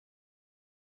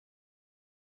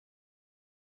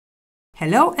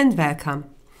Hello and welcome.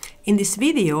 In this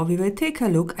video, we will take a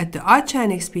look at the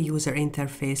ARCHLine.XP user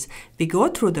interface. We go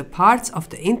through the parts of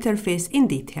the interface in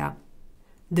detail.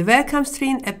 The welcome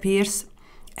screen appears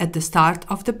at the start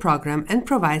of the program and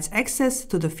provides access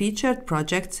to the featured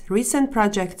projects, recent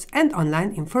projects, and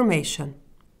online information.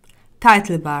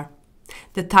 Title bar.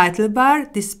 The title bar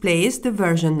displays the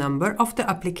version number of the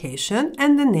application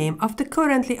and the name of the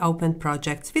currently open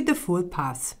projects with the full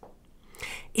path.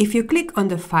 If you click on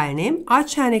the file name,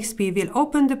 ARCHLine.XP will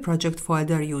open the project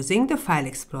folder using the File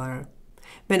Explorer.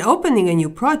 When opening a new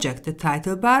project, the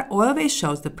title bar always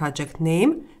shows the project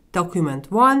name,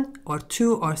 document 1 or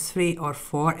 2 or 3 or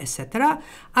 4, etc.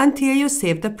 until you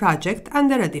save the project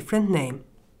under a different name.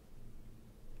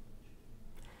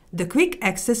 The Quick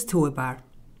Access Toolbar.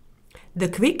 The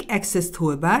Quick Access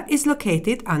Toolbar is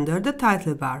located under the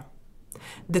title bar.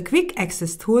 The Quick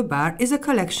Access Toolbar is a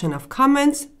collection of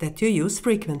commands that you use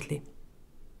frequently.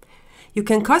 You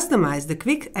can customize the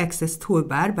Quick Access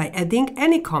Toolbar by adding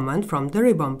any command from the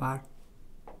ribbon bar.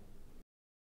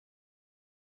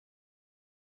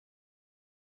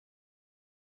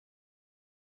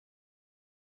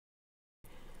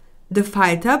 The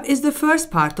File tab is the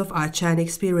first part of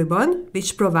ARCHLine.XP ribbon,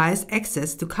 which provides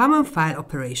access to common file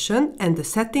operation and the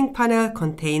setting panel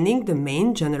containing the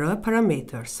main general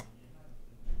parameters.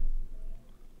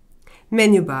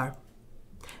 Menu bar.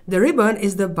 The ribbon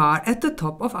is the bar at the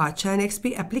top of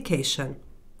ARCHLine.XP application.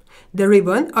 The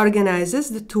ribbon organizes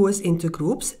the tools into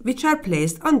groups, which are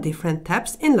placed on different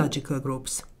tabs in logical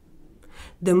groups.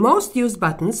 The most used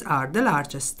buttons are the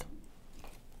largest.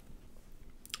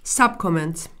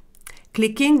 Subcommands.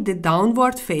 Clicking the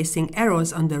downward-facing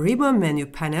arrows on the ribbon menu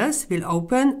panels will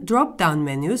open drop-down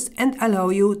menus and allow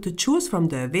you to choose from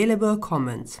the available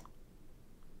commands.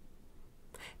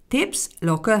 Tips,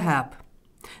 Local Help.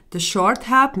 The short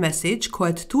help message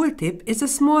called Tooltip is a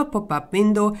small pop-up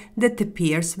window that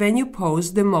appears when you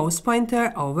pose the mouse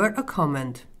pointer over a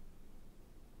command.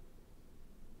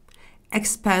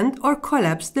 Expand or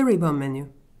collapse the ribbon menu.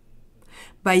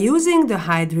 By using the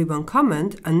Hide Ribbon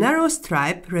command, a narrow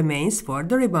stripe remains for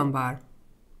the ribbon bar.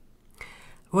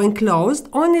 When closed,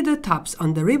 only the tabs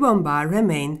on the ribbon bar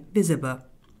remain visible.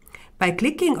 By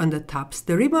clicking on the tabs,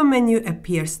 the ribbon menu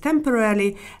appears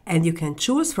temporarily and you can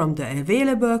choose from the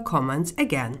available commands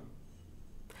again.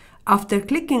 After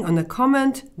clicking on a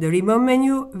command, the ribbon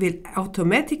menu will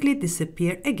automatically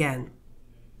disappear again.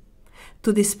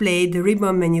 To display the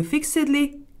ribbon menu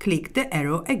fixedly, click the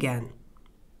arrow again.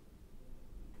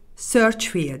 Search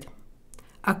field.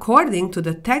 According to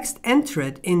the text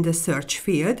entered in the search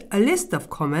field, a list of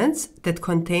commands that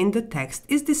contain the text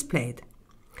is displayed.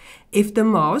 If the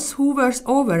mouse hovers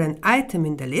over an item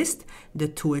in the list, the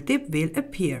tooltip will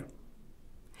appear.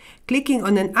 Clicking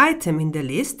on an item in the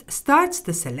list starts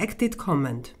the selected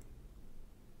command.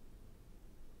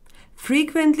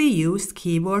 Frequently used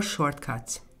keyboard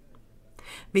shortcuts.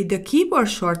 With the keyboard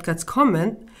shortcuts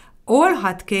command, all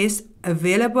hotkeys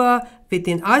available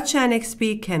within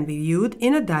ARCHLine.XP can be viewed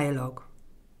in a dialog.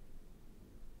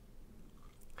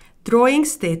 Drawing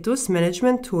Status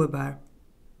Management Toolbar.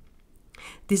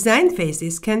 Design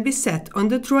phases can be set on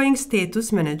the Drawing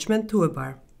Status Management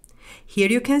toolbar. Here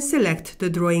you can select the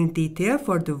drawing detail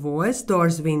for the walls,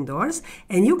 doors, windows,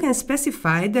 and you can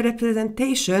specify the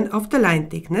representation of the line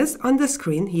thickness on the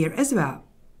screen here as well.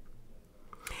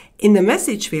 In the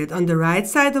message field on the right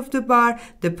side of the bar,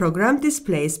 the program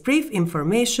displays brief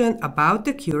information about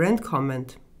the current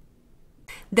command.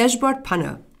 Dashboard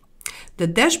panel. The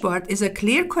dashboard is a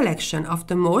clear collection of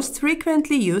the most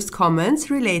frequently used commands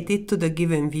related to the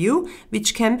given view,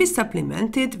 which can be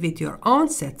supplemented with your own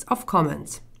sets of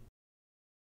commands.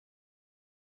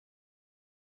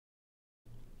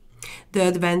 The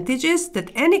advantage is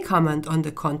that any command on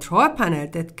the control panel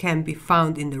that can be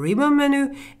found in the ribbon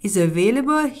menu is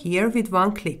available here with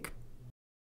one click.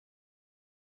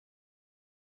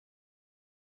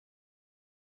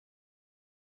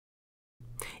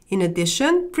 In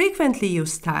addition, frequently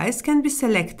used styles can be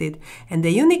selected and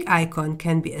a unique icon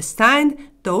can be assigned,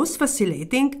 thus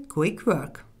facilitating quick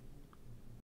work.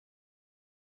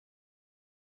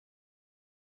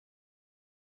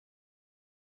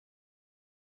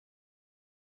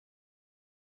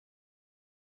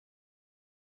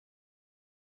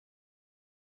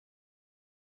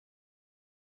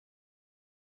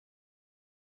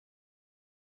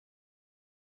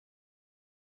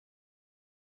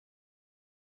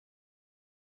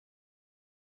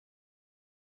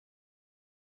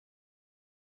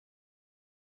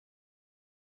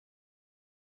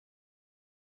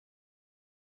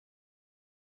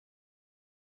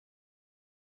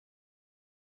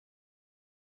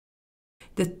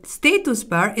 The status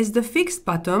bar is the fixed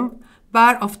bottom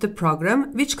bar of the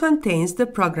program, which contains the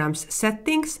program's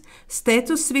settings,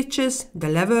 status switches, the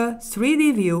level,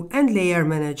 3D view, and layer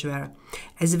manager,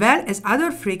 as well as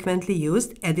other frequently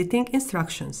used editing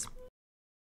instructions.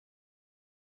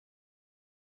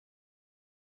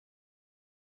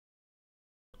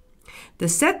 The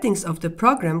settings of the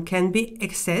program can be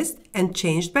accessed and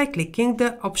changed by clicking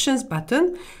the Options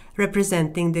button,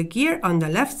 representing the gear on the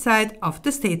left side of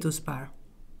the status bar.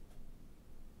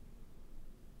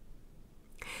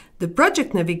 The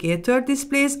Project Navigator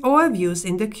displays all views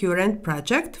in the current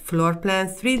project: floor plan,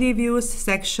 3D views,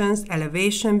 sections,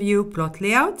 elevation view, plot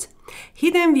layout,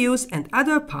 hidden views, and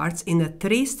other parts in a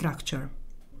tree structure.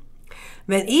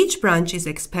 When each branch is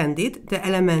expanded, the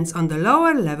elements on the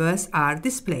lower levels are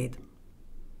displayed.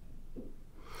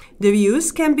 The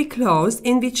views can be closed,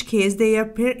 in which case they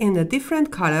appear in a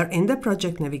different color in the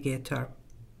Project Navigator.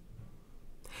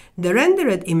 The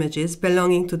rendered images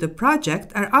belonging to the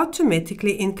project are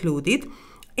automatically included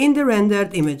in the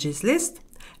rendered images list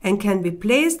and can be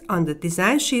placed on the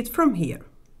design sheet from here.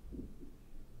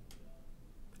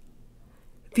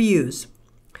 Views.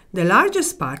 The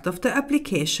largest part of the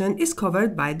application is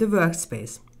covered by the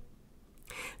workspace.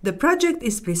 The project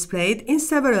is displayed in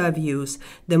several views.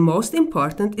 The most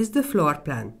important is the floor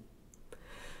plan.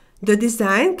 The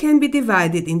design can be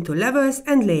divided into levels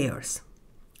and layers.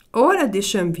 All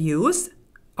additional views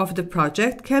of the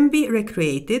project can be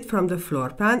recreated from the floor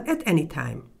plan at any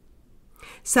time.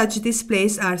 Such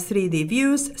displays are 3D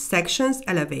views, sections,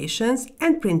 elevations,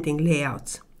 and printing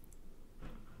layouts.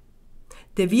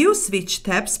 The View Switch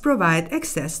tabs provide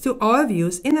access to all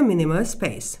views in a minimal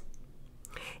space.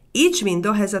 Each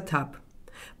window has a tab.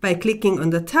 By clicking on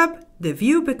the tab, the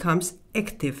view becomes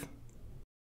active.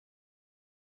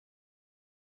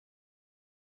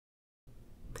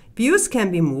 Views can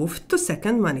be moved to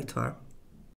second monitor.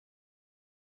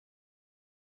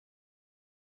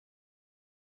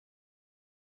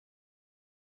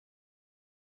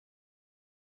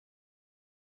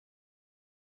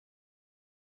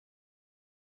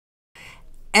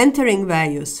 Entering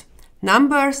values: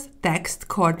 numbers, text,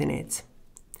 coordinates.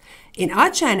 In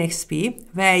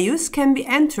ARCHLine.XP, values can be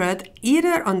entered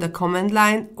either on the command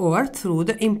line or through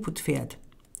the input field.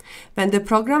 When the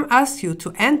program asks you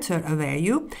to enter a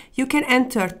value, you can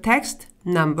enter text,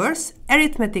 numbers,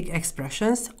 arithmetic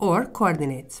expressions, or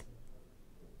coordinates.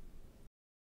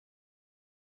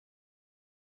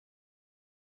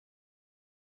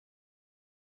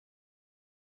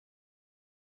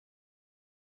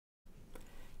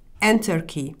 Enter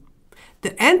key.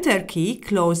 The Enter key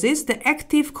closes the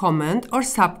active command or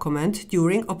subcommand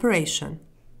during operation.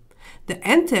 The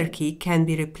Enter key can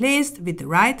be replaced with the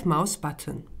right mouse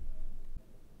button.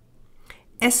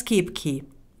 Escape key.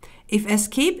 If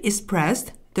Escape is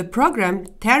pressed, the program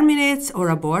terminates or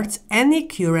aborts any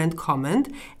current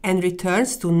command and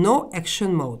returns to no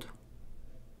action mode.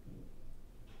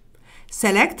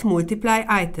 Select Multiply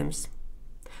items.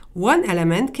 One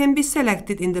element can be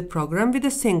selected in the program with a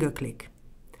single click.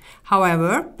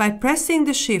 However, by pressing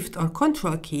the Shift or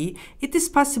Control key, it is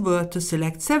possible to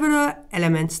select several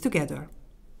elements together.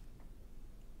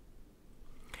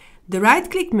 The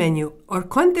right-click menu or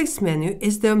context menu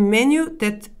is the menu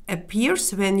that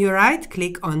appears when you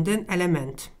right-click on an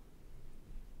element.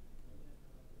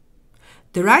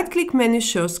 The right-click menu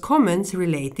shows commands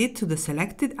related to the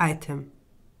selected item.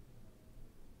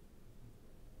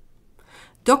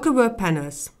 Dockable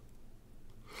panels.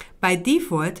 By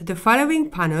default, the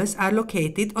following panels are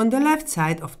located on the left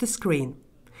side of the screen: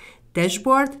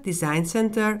 Dashboard, Design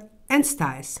Center, and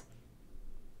Styles.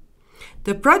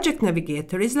 The Project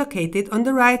Navigator is located on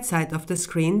the right side of the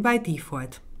screen by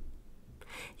default.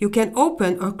 You can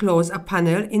open or close a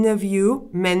panel in a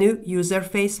View, Menu, User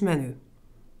Face menu.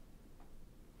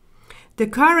 The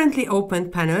currently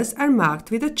opened panels are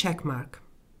marked with a check mark.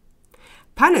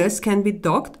 Panels can be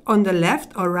docked on the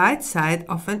left or right side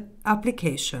of an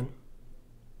application.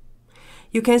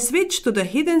 You can switch to the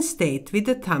hidden state with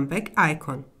the thumbback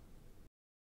icon.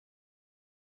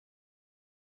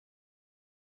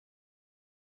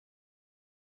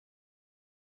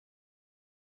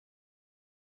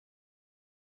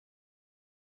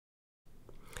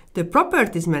 The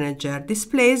Properties Manager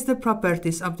displays the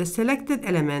properties of the selected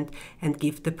element and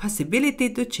gives the possibility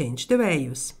to change the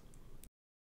values.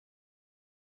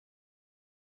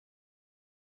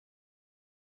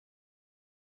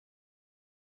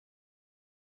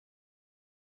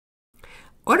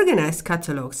 Organized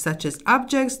catalogs such as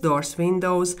objects, doors,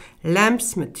 windows,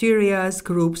 lamps, materials,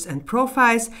 groups, and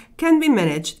profiles can be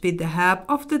managed with the help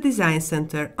of the Design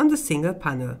Center on the single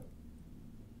panel.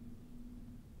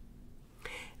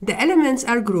 The elements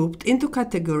are grouped into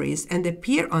categories and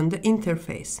appear on the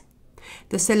interface.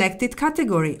 The selected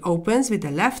category opens with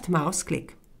a left mouse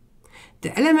click.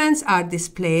 The elements are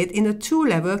displayed in a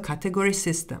two-level category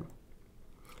system.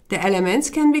 The elements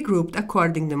can be grouped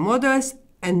according to models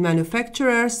and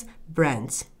manufacturers'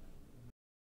 brands.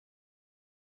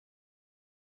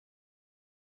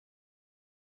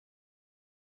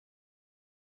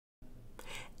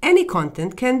 Any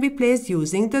content can be placed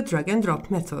using the drag and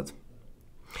drop method.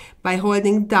 By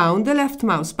holding down the left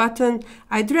mouse button,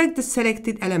 I drag the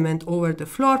selected element over the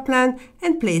floor plan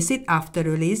and place it after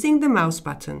releasing the mouse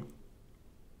button.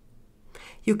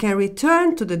 You can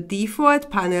return to the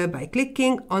default panel by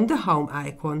clicking on the Home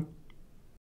icon.